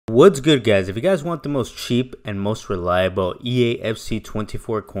What's good, guys? If you guys want the most cheap and most reliable EAFC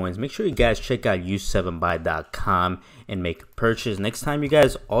 24 coins, make sure you guys check out u7buy.com and make a purchase. Next time you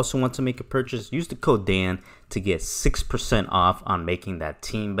guys also want to make a purchase, use the code Dan to get 6% off on making that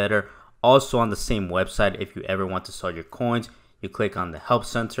team better. Also on the same website, if you ever want to sell your coins, you click on the help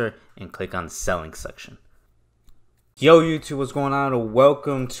center and click on the selling section. Yo YouTube, what's going on?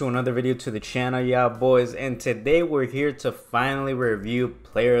 Welcome to another video to the channel, y'all boys, and today we're here to finally review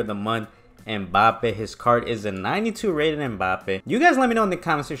player of the month Mbappe. His card is a 92 rated Mbappe. You guys let me know in the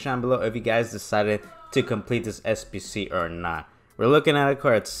comment section down below if you guys decided to complete this SBC or not. We're looking at a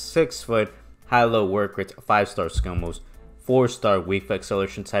card at 6 foot, high-low work rate, 5-star skill moves, 4-star weak foot,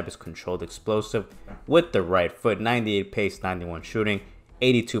 acceleration type is controlled explosive with the right foot, 98 pace, 91 shooting,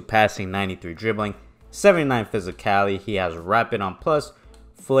 82 passing, 93 dribbling, 79 physicality. He has rapid on plus,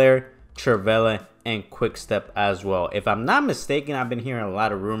 flare, trivela, and quick step as well. If I'm not mistaken, I've been hearing a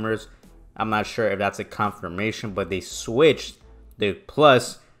lot of rumors. I'm not sure if that's a confirmation, but they switched the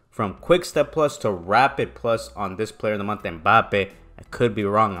plus from quick step plus to rapid plus on this player of the month, Mbappe. I could be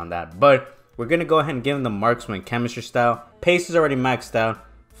wrong on that, but we're going to go ahead and give him the marksman chemistry style. Pace is already maxed out.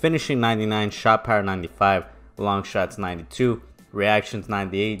 Finishing 99, shot power 95, long shots 92. Reactions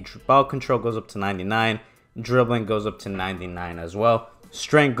 98, ball control goes up to 99, dribbling goes up to 99 as well,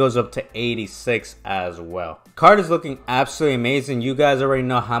 strength goes up to 86 as well. Card is looking absolutely amazing. You guys already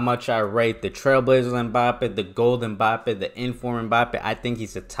know how much I rate the Trailblazers Mbappe, the Gold Mbappe, the Inform Mbappe. I think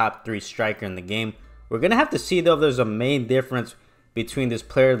he's a top 3 striker in the game. We're gonna have to see though if there's a main difference between this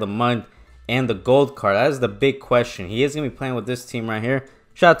player of the month and the gold card. That is the big question. He is gonna be playing with this team right here.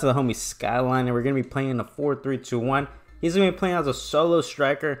 Shout out to the homie Skyline, and we're gonna be playing in a 4-3-2-1. He's going to be playing as a solo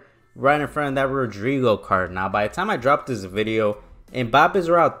striker right in front of that Rodrigo card. Now, by the time I drop this video, Mbappe's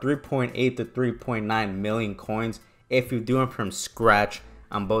around 3.8 to 3.9 million coins if you do him from scratch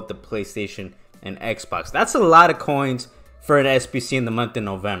on both the PlayStation and Xbox. That's a lot of coins for an SBC in the month of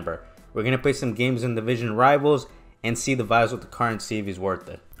November. We're going to play some games in Division Rivals and see the vibes with the card and see if he's worth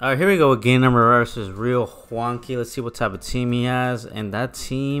it. Alright, here we go. Game number versus Real Wonky. Let's see what type of team he has. And that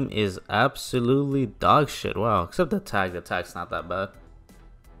team is absolutely dog shit. Wow, except the tag. The tag's not that bad.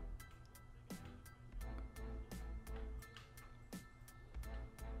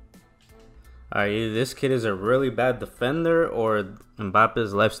 Alright, either this kid is a really bad defender or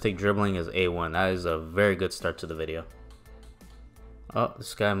Mbappe's left stick dribbling is A1. That is a very good start to the video. Oh,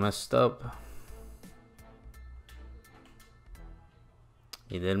 this guy messed up.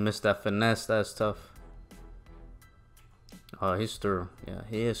 He did miss that finesse. That's tough. Oh, he's through. Yeah,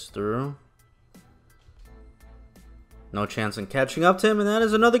 he is through. No chance in catching up to him. And that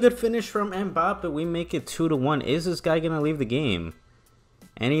is another good finish from Mbappe. We make it 2-1. Is this guy going to leave the game?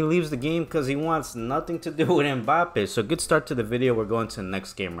 And he leaves the game because he wants nothing to do with Mbappe. So good start to the video. We're going to the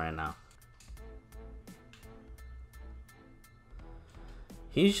next game right now.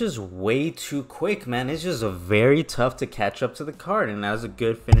 He's just way too quick, man. It's just very tough to catch up to the card. And that was a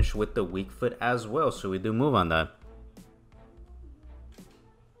good finish with the weak foot as well. So we do move on that.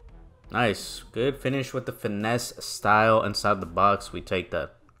 Nice. Good finish with the finesse style inside the box. We take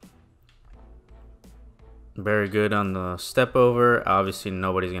that. Very good on the step over. Obviously,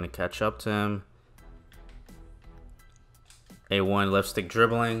 nobody's going to catch up to him. A1 left stick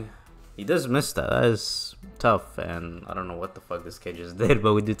dribbling. He does miss that. That is tough, and I don't know what the fuck this kid just did,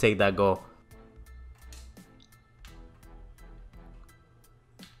 but we do take that goal.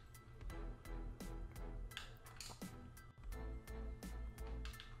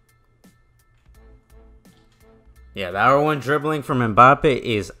 Yeah, the R1 dribbling from Mbappe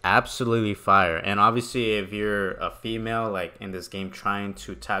is absolutely fire. And obviously, if you're a female, like in this game, trying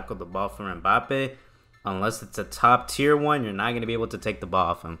to tackle the ball from Mbappe, unless it's a top tier one, you're not going to be able to take the ball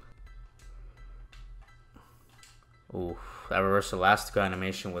off him. Ooh, that reverse elastico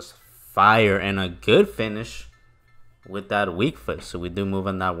animation was fire and a good finish with that weak foot. So we do move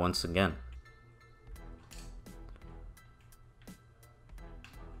on that once again.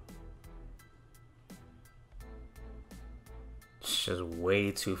 It's just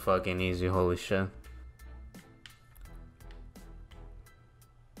way too fucking easy, holy shit.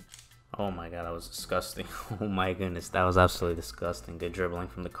 Oh my god, that was disgusting. Oh my goodness, that was absolutely disgusting. Good dribbling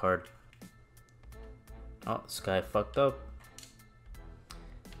from the card. Oh, this guy fucked up.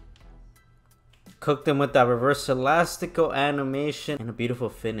 Cooked him with that reverse elastico animation. And a beautiful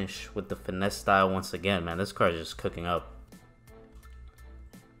finish with the finesse style once again, man. This card is just cooking up.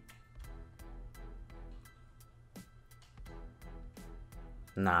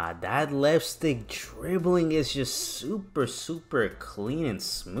 Nah, that left stick dribbling is just super clean and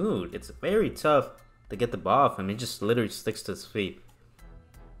smooth. It's very tough to get the ball off him. He just literally sticks to his feet.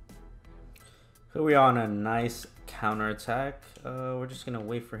 Here we are on a nice counterattack. We're just going to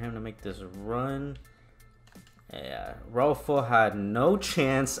wait for him to make this run. Yeah, Rolfo had no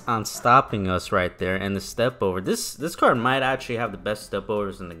chance on stopping us right there. And the step over. This card might actually have the best step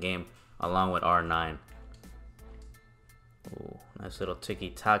overs in the game, along with R9. Ooh, nice little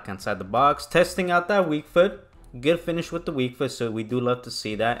tiki-taka inside the box. Testing out that weak foot. Good finish with the weak foot, so we do love to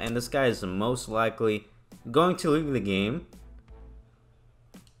see that. And this guy is most likely going to leave the game.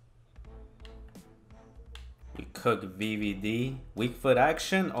 We cook VVD. Weak foot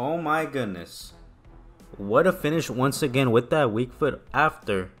action. Oh my goodness. What a finish once again with that weak foot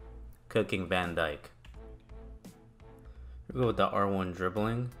after cooking Van Dijk. We go with the R1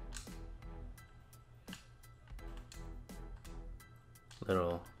 dribbling.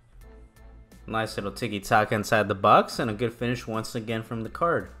 Nice little tiki-taka inside the box, and a good finish once again from the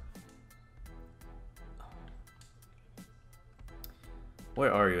card.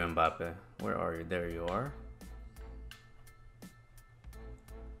 Where are you, Mbappe? Where are you? There you are.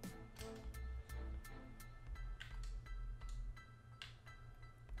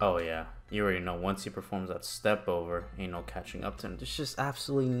 Oh yeah, you already know once he performs that step over, ain't no catching up to him. There's just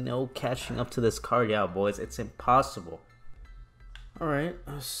absolutely no catching up to this card, yeah, boys. It's impossible. Alright,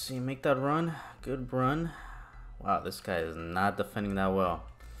 let's see. Make that run. Good run. Wow, this guy is not defending that well.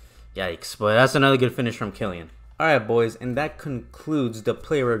 Yikes, but that's another good finish from Kylian. Alright, boys, and that concludes the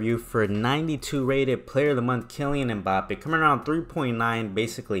player review for 92 rated player of the month, Kylian Mbappe. Coming around 3.9,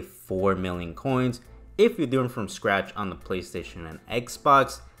 basically 4 million coins. If you're doing from scratch on the PlayStation and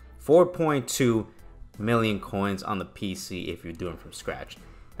Xbox, 4.2 million coins on the PC if you're doing from scratch.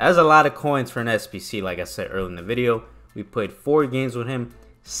 That's a lot of coins for an SBC, like I said earlier in the video. We played 4 games with him,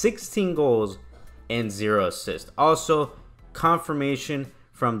 16 goals and 0 assists. Also, confirmation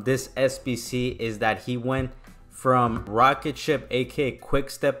from this SBC is that he went from Rocket Ship, aka Quick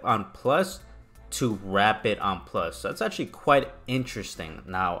Step on Plus, to Rapid on Plus. So that's actually quite interesting.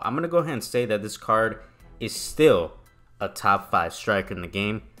 Now, I'm going to go ahead and say that this card is still a top 5 striker in the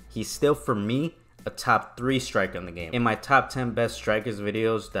game. He's still, for me, a top 3 striker in the game. In my top 10 best strikers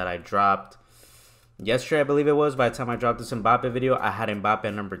videos that I dropped yesterday, I believe it was, by the time I dropped this Mbappe video, I had Mbappe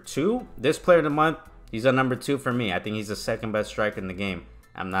at number 2. This player of the month, he's at number 2 for me. I think he's the second best striker in the game.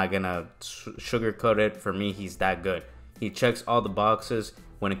 I'm not going to sugarcoat it. For me, he's that good. He checks all the boxes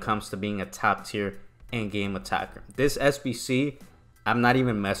when it comes to being a top tier in-game attacker. This SBC, I'm not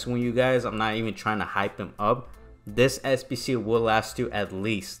even messing with you guys. I'm not even trying to hype him up. This SBC will last you at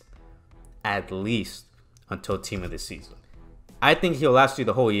least until Team of the Season. I think he'll last you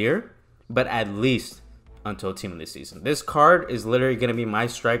the whole year, but at least until Team of the Season. This card is literally going to be my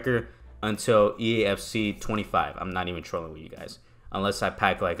striker until EAFC 25. I'm not even trolling with you guys. Unless I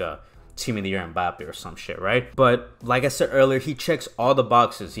pack like a Team of the Year Mbappe or some shit, right? But like I said earlier, he checks all the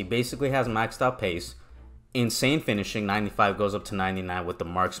boxes. He basically has maxed out pace, insane finishing, 95 goes up to 99 with the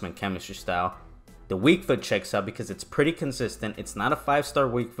marksman chemistry style. The weak foot checks out because it's pretty consistent. It's not a 5-star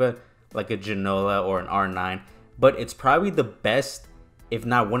weak foot like a Ginola or an R9, but it's probably the best, if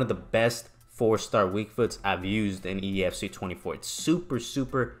not one of the best 4-star weak foots I've used in EFC 24. It's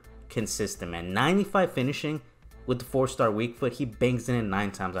super consistent, man. 95 finishing with the 4-star weak foot. He bangs it in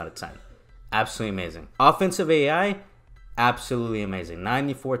 9 times out of 10. Absolutely amazing. Offensive AI, absolutely amazing.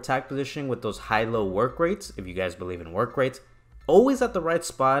 94 attack position with those high-low work rates, if you guys believe in work rates. Always at the right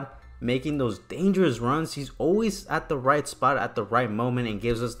spot, making those dangerous runs. He's always at the right spot at the right moment and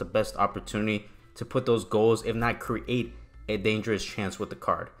gives us the best opportunity to put those goals, if not create a dangerous chance with the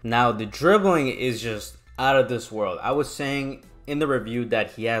card. Now, the dribbling is just out of this world. I was saying in the review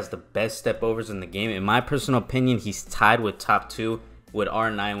that he has the best step overs in the game. In my personal opinion, he's tied with top 2 with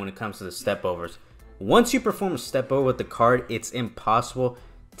R9 when it comes to the step overs. Once you perform a step over with the card, it's impossible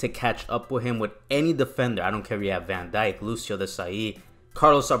to catch up with him with any defender. I don't care if you have Van Dijk, Lucio Desai,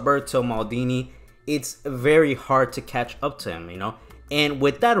 Carlos Alberto, Maldini. It's very hard to catch up to him, you know. And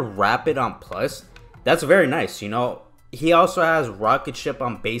with that Rapid on Plus, that's very nice, you know. He also has Rocket Ship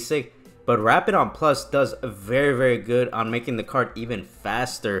on Basic, but Rapid on Plus does very good on making the card even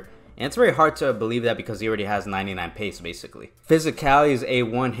faster. And it's very hard to believe that because he already has 99 pace, basically. Physicality is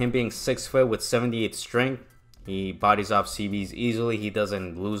A1, him being 6 foot with 78 strength. He bodies off CBs easily. He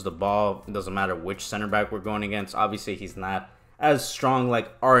doesn't lose the ball. It doesn't matter which center back we're going against. Obviously, he's not as strong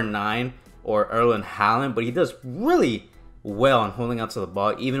like R9 or Erling Haaland, but he does really well on holding onto the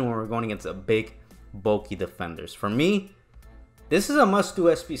ball, even when we're going against a big, bulky defenders. For me, this is a must-do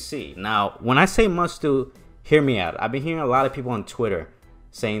SBC. Now, when I say must-do, hear me out. I've been hearing a lot of people on Twitter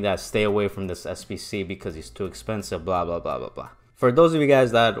saying that stay away from this SBC because he's too expensive, blah, blah, blah, blah, blah. For those of you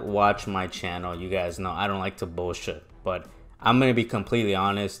guys that watch my channel, you guys know I don't like to bullshit, but I'm going to be completely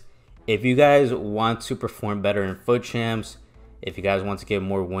honest. if you guys want to perform better in FUT Champs, if you guys want to get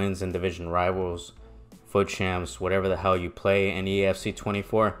more wins in division rivals, FUT Champs, whatever the hell you play in EAFC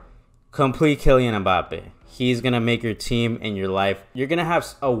 24, complete Kylian Mbappe. He's going to make your team and your life. You're going to have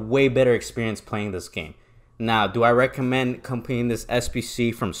a way better experience playing this game. Now, do I recommend completing this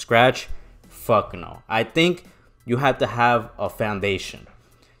SBC from scratch? Fuck no. I think you have to have a foundation.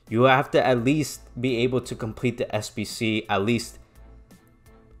 You have to at least be able to complete the SBC, at least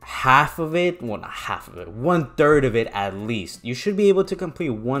half of it. Well, not half of it. 1/3 of it at least. You should be able to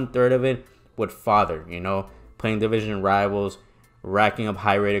complete 1/3 of it with father, you know, playing division rivals, racking up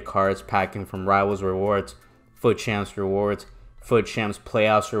high-rated cards, packing from rivals rewards, FUT Champs rewards, FUT Champs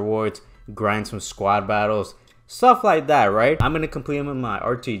playoffs rewards, grind some squad battles, stuff like that, right? I'm going to complete them in my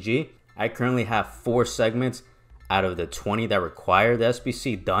RTG. I currently have 4 segments out of the 20 that require the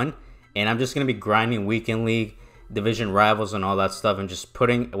SBC done, and I'm just going to be grinding weekend league, division rivals, and all that stuff, and just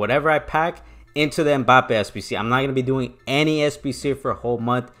putting whatever I pack into the Mbappe SBC. I'm not going to be doing any SBC for a whole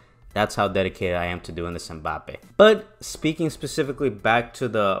month. That's how dedicated I am to doing this Mbappe. But speaking specifically back to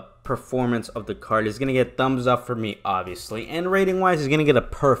the performance of the card, it's going to get thumbs up for me, obviously. And rating-wise, it's going to get a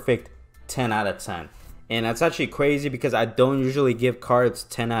perfect 10 out of 10. And that's actually crazy because I don't usually give cards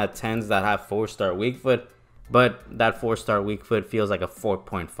 10 out of 10s that have 4-star weak foot. But that 4-star weak foot feels like a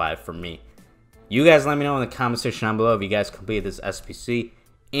 4.5 for me. You guys let me know in the comment section down below if you guys completed this SBC.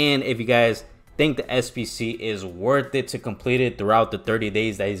 And if you guys think the SBC is worth it to complete it throughout the 30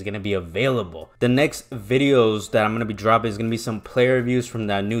 days that he's going to be available. The next videos that I'm going to be dropping is going to be some player reviews from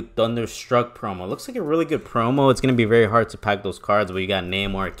that new Thunderstruck promo. It looks like a really good promo. It's going to be very hard to pack those cards, but you got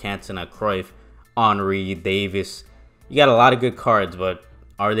Neymar, Cantona, Cruyff, Henry, Davis. You got a lot of good cards, but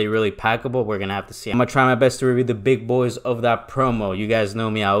are they really packable? We're going to have to see. I'm going to try my best to review the big boys of that promo. You guys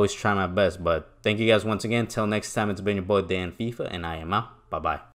know me. I always try my best, but thank you guys once again. Till next time, it's been your boy DanFIFA, and I am out. Bye-bye.